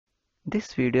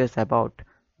This video is about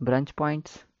branch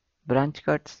points, branch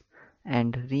cuts,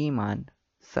 and Riemann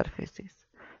surfaces.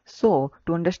 So,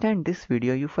 to understand this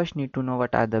video, you first need to know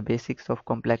what are the basics of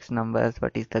complex numbers,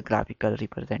 what is the graphical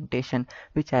representation,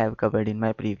 which I have covered in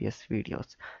my previous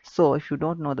videos. So, if you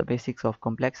don't know the basics of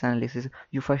complex analysis,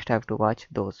 you first have to watch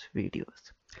those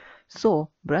videos. So,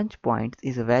 branch points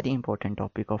is a very important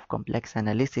topic of complex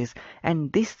analysis,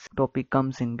 and this topic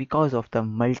comes in because of the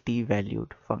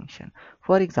multi-valued function.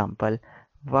 For example,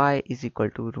 y is equal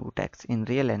to root x. In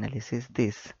real analysis,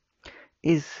 this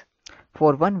is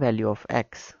for one value of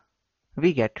x,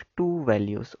 we get two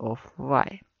values of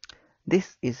y.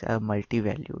 This is a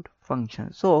multi-valued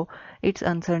function, so it's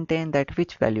uncertain that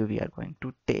which value we are going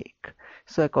to take.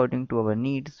 So according to our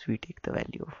needs, we take the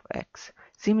value of x.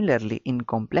 Similarly, in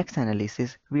complex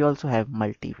analysis, we also have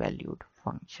multi-valued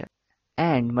function.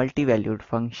 And multi-valued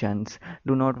functions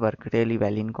do not work really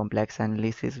well in complex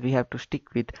analysis. We have to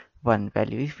stick with one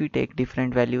value. If we take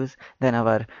different values, then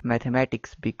our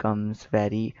mathematics becomes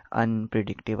very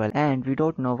unpredictable and we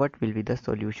don't know what will be the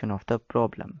solution of the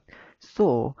problem.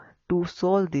 So to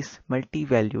solve this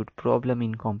multi-valued problem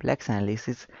in complex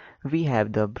analysis, we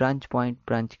have the branch point,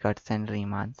 branch cuts, and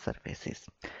Riemann surfaces.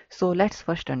 So let's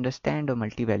first understand a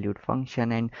multi-valued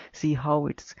function and see how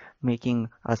it's making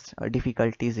us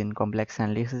difficulties in complex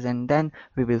analysis, and then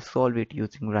we will solve it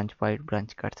using branch point,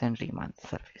 branch cuts, and Riemann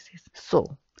surfaces.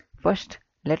 So first,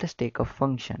 let us take a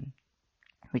function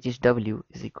which is w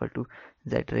is equal to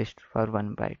z raised to power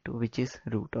 1 by 2, which is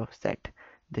root of z.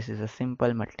 This is a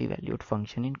simple multi-valued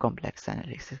function in complex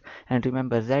analysis. And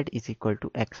remember, z is equal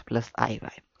to x plus iy.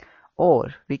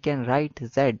 Or we can write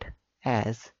z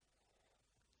as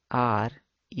r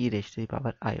e raised to the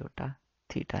power iota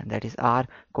theta, and that is r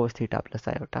cos theta plus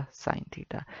iota sine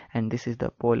theta. And this is the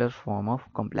polar form of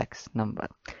complex number,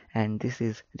 and this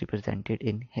is represented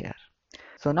in here.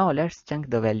 So now let's chunk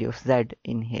the value of z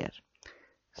in here.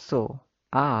 So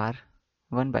r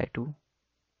 1 by 2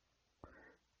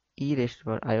 e raised to the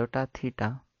power iota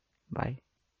theta by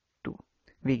 2.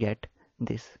 We get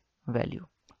this value.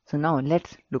 So now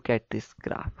let's look at this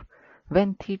graph.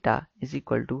 When theta is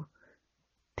equal to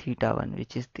theta 1,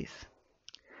 which is this,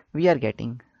 we are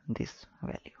getting this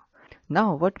value.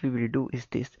 Now what we will do is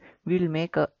this: we will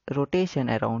make a rotation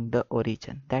around the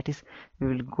origin. That is, we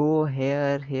will go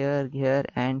here, here, here,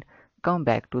 and come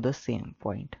back to the same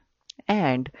point.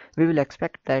 And we will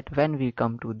expect that when we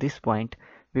come to this point,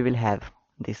 we will have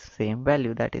this same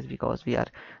value. That is because we are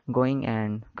going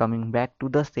and coming back to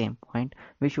the same point,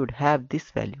 we should have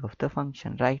this value of the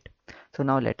function, right? So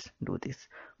now let's do this.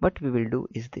 What we will do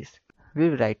is this: we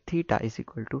will write theta is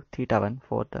equal to theta 1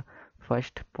 for the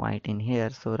first point in here.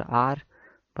 So r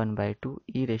 1 by 2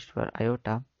 e raised to the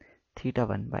iota theta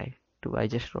 1 by 2. I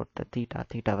just wrote the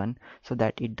theta 1 so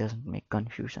that it doesn't make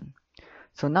confusion.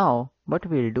 So now what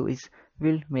we'll do is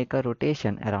we'll make a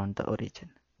rotation around the origin.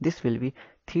 This will be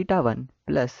theta 1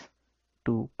 plus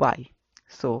 2 pi.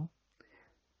 So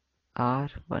r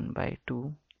 1 by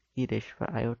 2 e raised to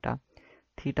the iota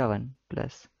theta 1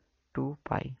 plus 2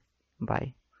 pi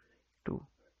by 2.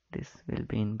 This will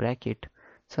be in bracket.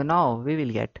 So now we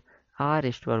will get r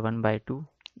raised to the 1 by 2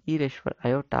 e raised to the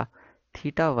iota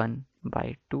theta 1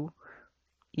 by 2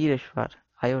 e raised to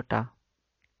the iota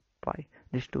pi.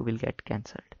 This 2 will get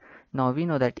cancelled. Now we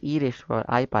know that e raised to the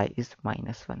I pi is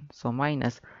minus 1. So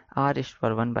minus r raised to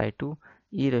the 1 by 2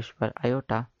 e raised to the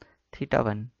iota theta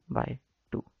 1 by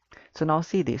 2. So now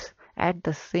see this. At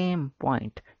the same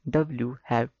point, w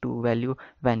have two value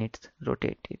when it's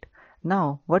rotated.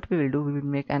 Now what we will do, we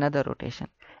will make another rotation.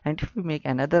 And if we make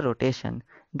another rotation,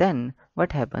 then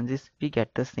what happens is we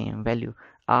get the same value,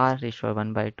 r raised to the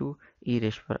 1 by 2 e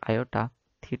raised to the iota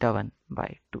theta 1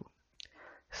 by 2.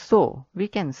 So we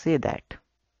can say that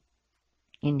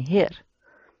in here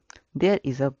there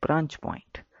is a branch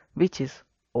point which is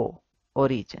O,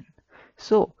 origin.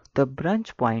 So the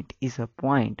branch point is a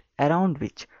point around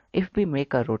which if we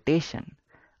make a rotation,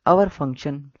 our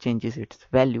function changes its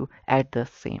value at the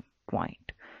same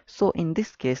point. So in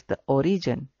this case, the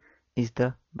origin is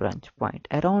the branch point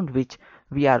around which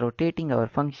we are rotating our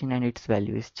function and its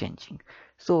value is changing.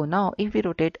 So now if we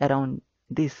rotate around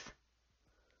this,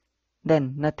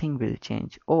 then nothing will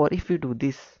change, or if we do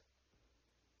this,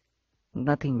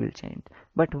 nothing will change.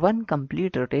 But one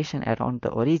complete rotation around the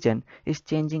origin is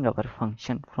changing our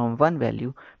function from one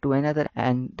value to another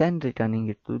and then returning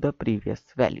it to the previous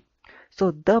value.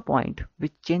 So the point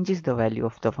which changes the value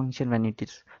of the function when it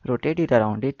is rotated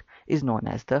around it is known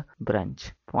as the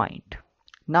branch point.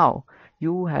 Now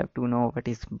you have to know what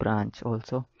is branch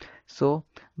also. So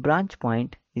branch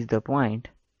point is the point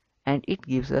and it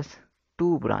gives us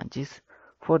two branches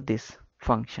for this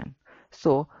function.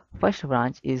 So first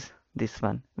branch is this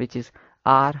one, which is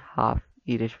r half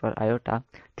e raised to power iota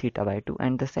theta by 2,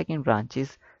 and the second branch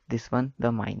is this one, the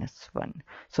minus 1.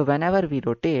 So whenever we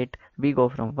rotate, we go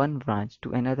from one branch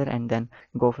to another and then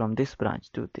go from this branch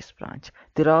to this branch.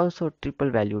 There are also triple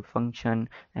valued function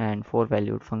and four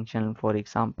valued function. For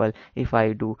example, if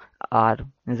I do r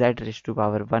z raised to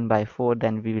power 1 by 4,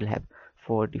 then we will have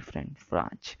four different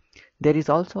branch. There is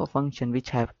also a function which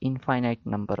have infinite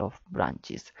number of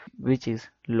branches, which is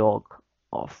log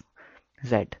of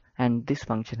z, and this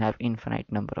function have infinite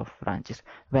number of branches.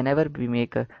 Whenever we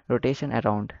make a rotation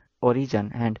around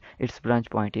origin, and its branch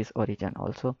point is origin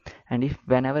also, and if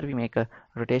whenever we make a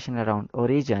rotation around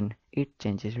origin, it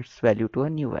changes its value to a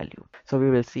new value. So we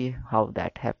will see how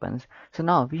that happens. So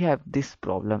now we have this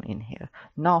problem in here.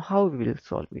 Now how we will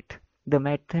solve it? The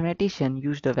mathematician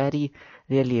used a very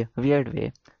really weird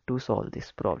way to solve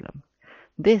this problem.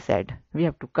 They said we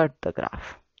have to cut the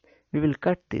graph. We will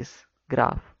cut this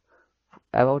graph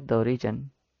about the origin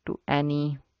to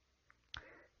any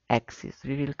axis.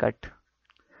 We will cut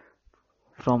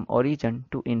from origin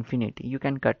to infinity. You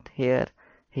can cut here,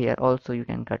 here also, you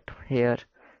can cut here,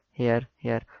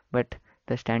 here, but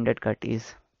the standard cut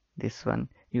is this one.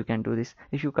 You can do this.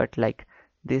 If you cut like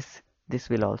this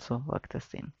will also work the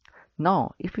same.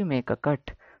 Now if we make a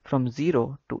cut from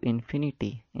 0 to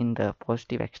infinity in the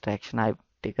positive extraction, I've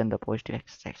taken the positive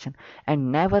extraction,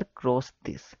 and never cross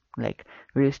this. Like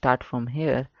we will start from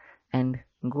here and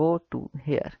go to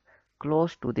here,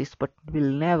 close to this, but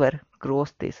will never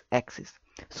cross this axis.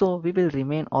 So we will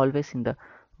remain always in the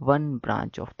one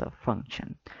branch of the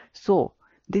function. So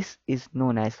this is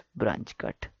known as branch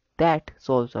cut. That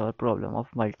solves our problem of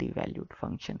multi-valued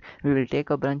function. We will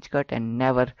take a branch cut and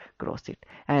never cross it,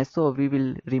 and so we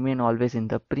will remain always in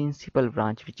the principal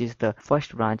branch, which is the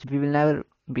first branch. We will never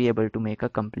be able to make a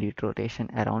complete rotation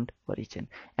around origin,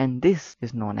 and this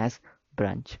is known as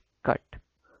branch cut.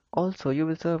 Also, you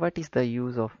will say what is the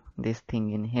use of this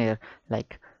thing in here,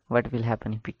 like what will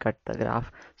happen if we cut the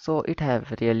graph. So it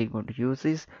have really good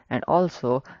uses, and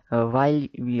also while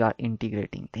we are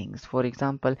integrating things, for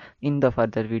example, in the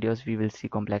further videos we will see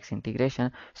complex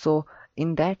integration. So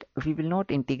in that we will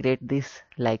not integrate this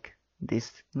like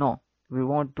this. No, we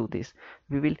won't do this.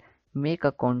 We will make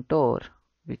a contour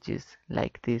which is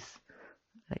like this.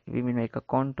 Like we will make a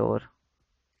contour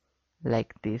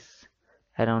like this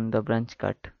around the branch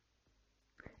cut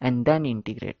and then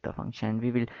integrate the function.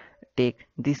 We will take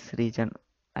this region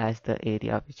as the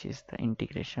area which is the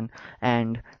integration,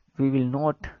 and we will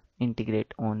not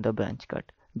integrate on the branch cut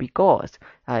because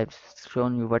I've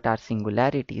shown you what are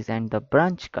singularities, and the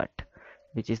branch cut,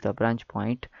 which is the branch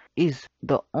point, is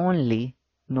the only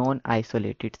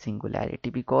non-isolated singularity,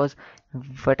 because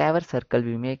whatever circle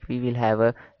we make, we will have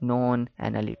a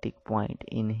non-analytic point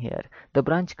in here. The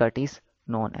branch cut is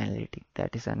non-analytic.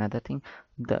 That is another thing.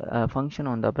 The function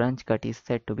on the branch cut is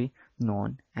said to be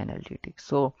non-analytic.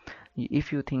 So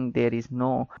if you think there is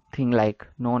no thing like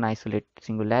non-isolated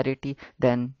singularity,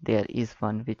 then there is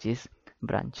one which is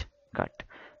branch cut.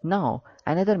 Now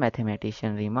another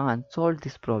mathematician, Riemann, solved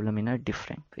this problem in a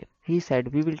different way. He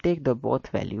said we will take the both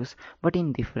values but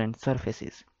in different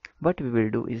surfaces. What we will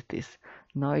do is this.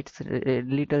 Now it's a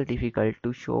little difficult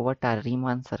to show what are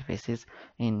Riemann surfaces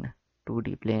in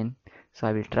 2D plane, so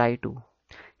I will try to.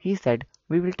 He said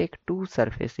we will take two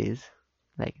surfaces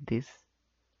like this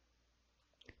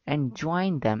and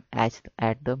join them at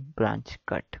the branch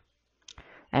cut.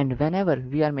 And whenever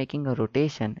we are making a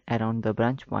rotation around the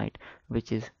branch point,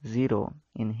 which is 0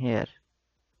 in here,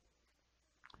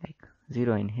 like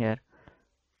 0 in here,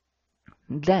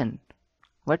 then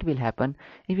what will happen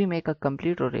if we make a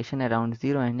complete rotation around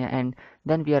 0 and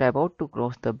then we are about to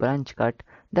cross the branch cut,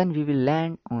 then we will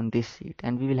land on this sheet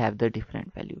and we will have the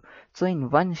different value. So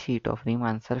in one sheet of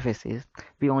Riemann surfaces,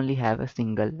 we only have a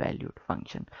single valued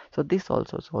function. So this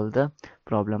also solves the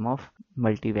problem of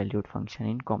multi-valued function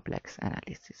in complex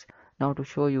analysis. Now to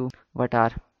show you what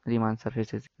are Riemann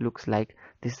surfaces looks like,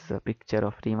 this is a picture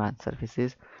of Riemann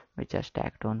surfaces which are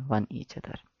stacked on one each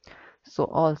other. So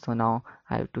also now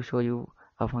I have to show you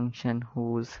a function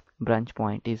whose branch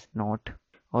point is not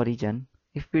origin.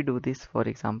 If we do this, for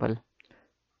example,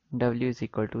 w is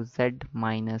equal to z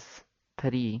minus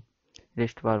 3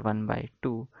 raised to power 1 by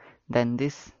 2, then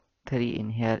this 3 in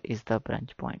here is the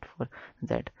branch point for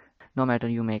z. No matter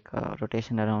you make a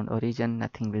rotation around origin,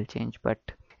 nothing will change, but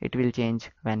it will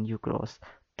change when you cross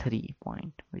 3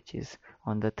 point, which is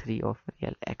on the 3 of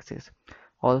real axis.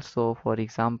 Also, for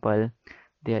example,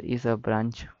 there is a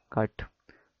branch cut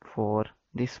for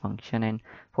this function, and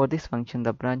for this function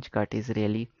the branch cut is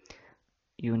really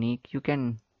unique. You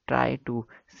can try to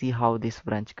see how these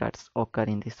branch cuts occur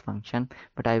in this function,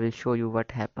 but I will show you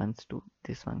what happens to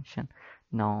this function.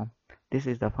 Now this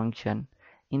is the function.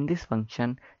 In this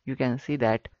function you can see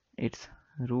that its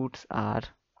roots are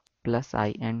plus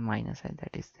I and minus I,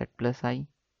 that is z plus I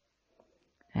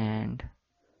and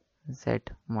z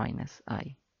minus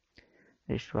I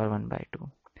raised to power 1 by 2.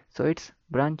 So its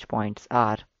branch points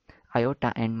are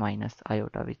iota and minus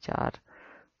iota, which are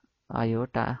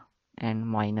iota and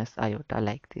minus iota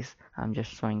like this. I'm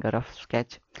just showing a rough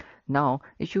sketch. Now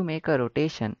if you make a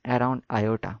rotation around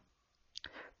iota,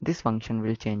 this function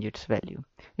will change its value.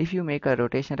 If you make a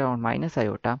rotation around minus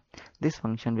iota, this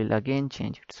function will again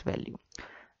change its value.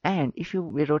 And if you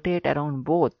rotate around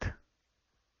both,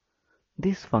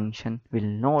 this function will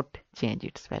not change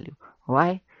its value.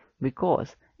 Why?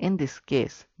 Because in this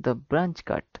case the branch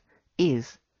cut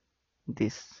is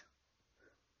this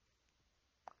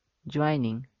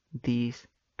joining these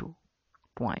two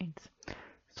points.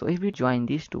 So if we join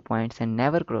these 2 points and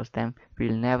never cross them, we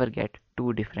will never get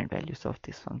two different values of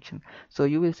this function. So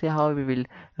you will say how we will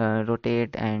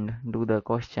rotate and do the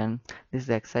question. This is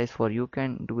the exercise for you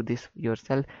can do this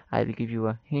yourself. I will give you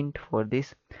a hint for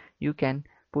this. You can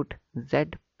put z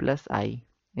plus I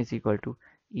is equal to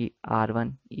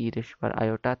r1 e raised to power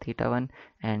iota theta 1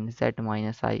 and z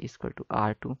minus I is equal to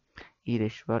r2 e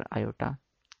raised to power iota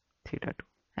theta 2.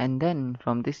 And then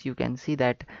from this you can see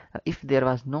that if there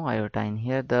was no iota in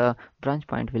here, the branch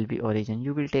point will be origin.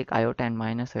 You will take iota and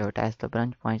minus iota as the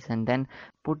branch points and then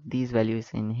put these values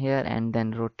in here and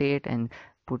then rotate and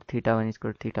put theta 1 is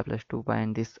equal to theta plus 2 pi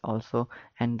and this also,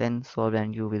 and then solve,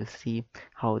 and you will see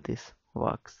how this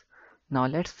works. Now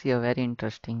let's see a very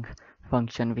interesting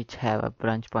function which have a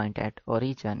branch point at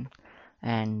origin,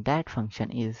 and that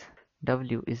function is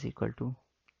w is equal to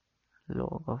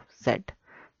log of z.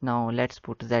 Now let's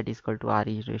put z is equal to r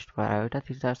e raised to power iota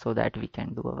theta so that we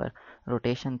can do our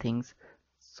rotation things.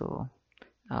 So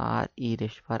r e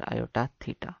raised to power iota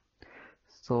theta.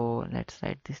 So let's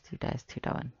write this theta as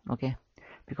theta 1, okay,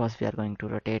 because we are going to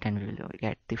rotate and we will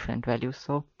get different values.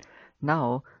 So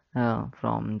now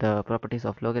from the properties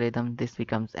of logarithm, this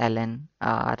becomes ln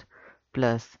r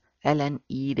plus ln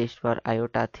e raised to power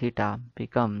iota theta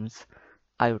becomes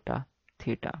iota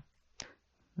theta.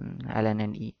 Ln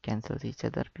and e cancels each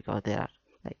other because they are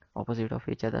like opposite of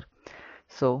each other.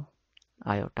 So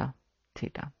iota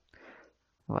theta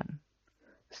 1.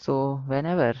 So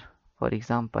whenever, for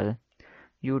example,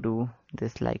 you do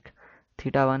this like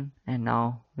theta 1, and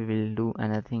now we will do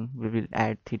another thing, we will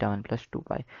add theta 1 plus 2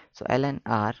 pi. So ln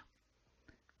r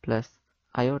plus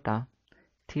iota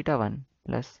theta 1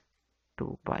 plus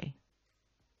 2 pi.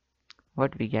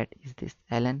 What we get is this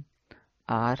ln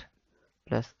r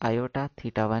plus iota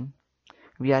theta 1.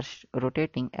 We are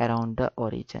rotating around the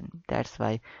origin. That's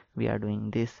why we are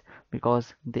doing this,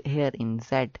 because here in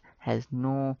z has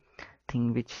no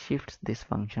thing which shifts this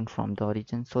function from the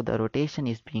origin, so the rotation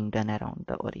is being done around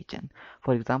the origin.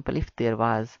 For example, if there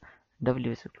was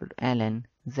w is equal to ln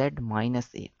z minus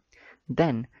a,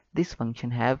 then this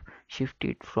function have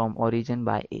shifted from origin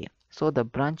by a. So the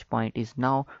branch point is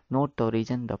now not the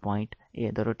origin, the point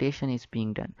a. The rotation is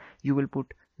being done. You will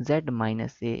put z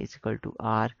minus a is equal to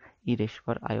r e raised to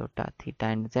power iota theta,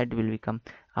 and z will become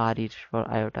r e raised to power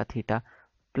iota theta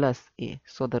plus a.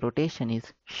 So the rotation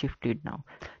is shifted now.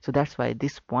 So that's why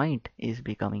this point is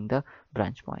becoming the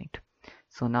branch point.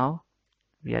 So now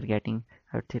we are getting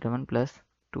theta 1 plus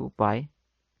 2 pi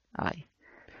I.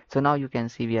 So now you can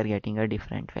see we are getting a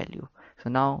different value. So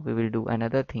now we will do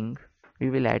another thing. We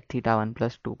will add theta 1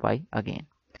 plus 2 pi again.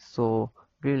 So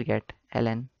we will get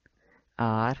ln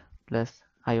r plus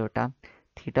iota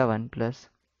theta 1 plus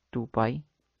 2 pi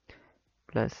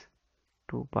plus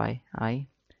 2 pi I.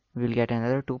 We will get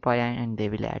another 2 pi I, and they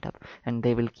will add up, and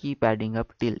they will keep adding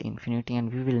up till infinity,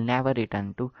 and we will never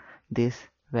return to this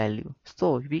value.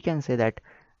 So we can say that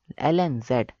ln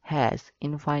z has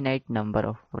infinite number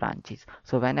of branches.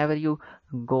 So whenever you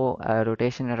go a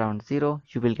rotation around 0,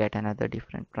 you will get another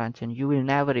different branch, and you will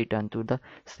never return to the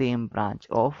same branch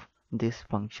of this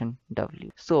function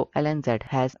w. So ln z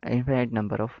has infinite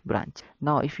number of branches.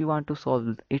 Now if you want to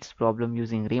solve its problem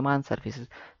using Riemann surfaces,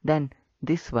 then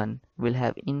this one will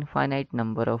have infinite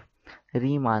number of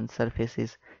Riemann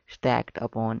surfaces stacked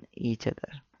upon each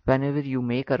other. Whenever you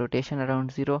make a rotation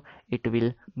around 0, it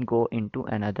will go into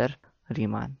another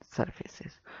Riemann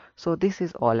surfaces. So this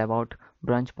is all about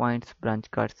branch points,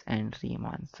 branch cuts, and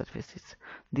Riemann surfaces.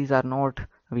 These are not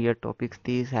weird topics.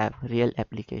 These have real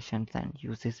applications and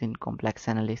uses in complex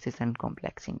analysis and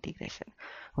complex integration.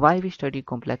 Why we study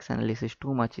complex analysis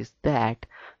too much is that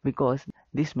because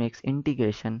this makes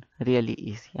integration really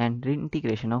easy and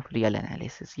integration of real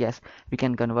analysis. Yes, we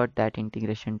can convert that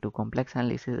integration to complex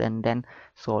analysis and then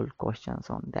solve questions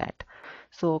on that.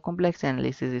 So complex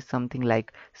analysis is something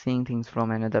like seeing things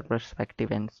from another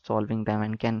perspective and solving them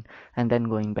and then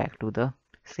going back to the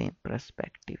same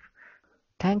perspective.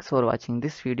 Thanks for watching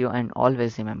this video and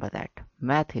always remember that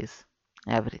math is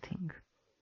everything.